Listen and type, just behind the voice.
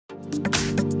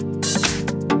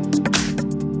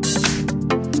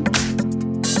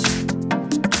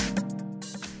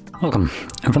Welcome,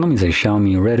 in front of me is a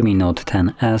Xiaomi Redmi Note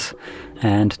 10s,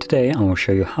 and today I will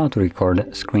show you how to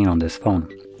record screen on this phone.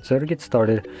 So to get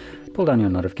started, pull down your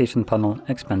notification panel,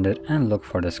 expand it, and look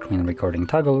for the screen recording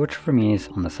toggle, which for me is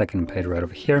on the second page right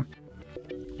over here.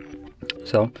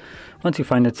 So once you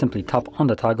find it, simply tap on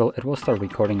the toggle. It will start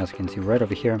recording, as you can see right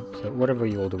over here. So whatever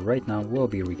you will do right now will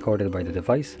be recorded by the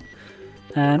device.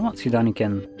 And once you're done, you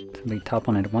can simply tap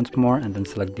on it once more and then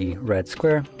select the red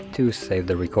square to save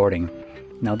the recording.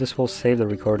 Now this will save the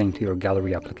recording to your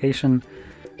gallery application.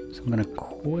 So I'm going to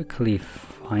quickly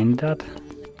find that.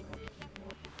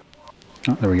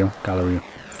 Oh, there we go, gallery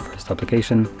first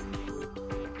application.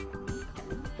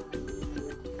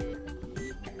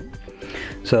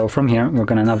 So from here, we're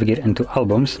going to navigate into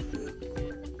albums,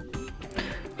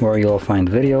 where you'll find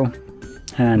video,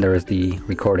 and there is the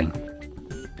recording.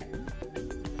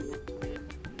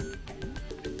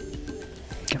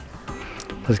 Okay.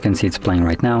 As you can see, it's playing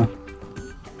right now.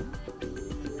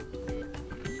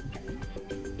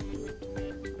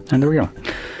 And there we go.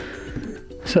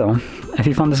 So, if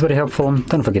you found this video helpful,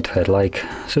 don't forget to hit like,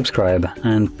 subscribe,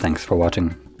 and thanks for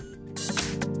watching.